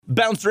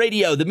Bounce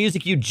Radio, the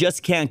music you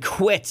just can't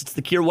quit. It's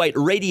the Kier White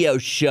radio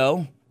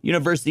show.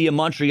 University of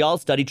Montreal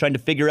study trying to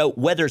figure out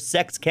whether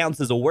sex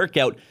counts as a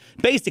workout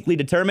basically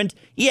determined,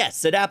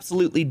 yes, it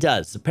absolutely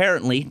does.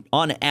 Apparently,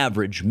 on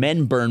average,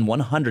 men burn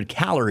 100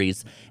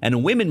 calories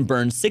and women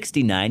burn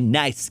 69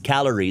 nice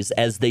calories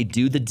as they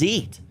do the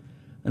deed.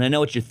 And I know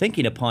what you're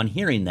thinking upon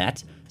hearing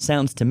that.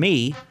 Sounds to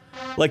me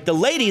like the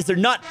ladies are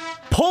not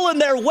pulling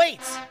their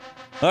weight.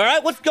 All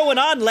right, what's going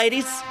on,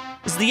 ladies?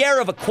 This is the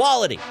era of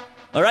equality.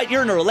 All right,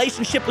 you're in a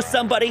relationship with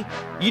somebody,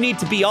 you need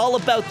to be all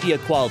about the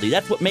equality.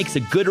 That's what makes a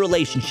good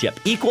relationship.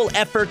 Equal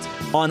effort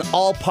on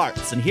all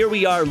parts. And here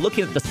we are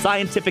looking at the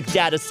scientific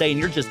data saying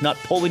you're just not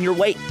pulling your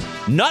weight.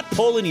 Not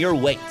pulling your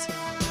weight.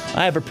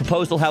 I have a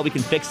proposal how we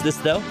can fix this,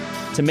 though,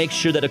 to make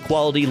sure that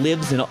equality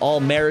lives in all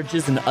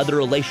marriages and other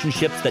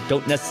relationships that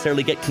don't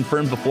necessarily get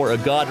confirmed before a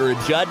god or a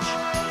judge.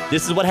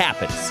 This is what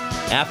happens.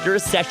 After a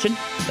session,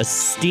 a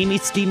steamy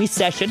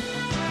session,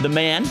 the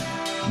man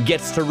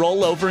gets to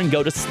roll over and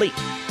go to sleep,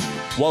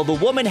 while the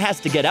woman has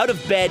to get out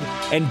of bed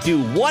and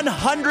do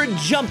 100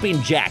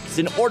 jumping jacks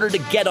in order to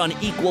get on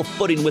equal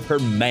footing with her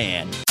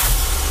man.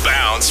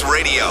 Bounce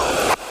Radio.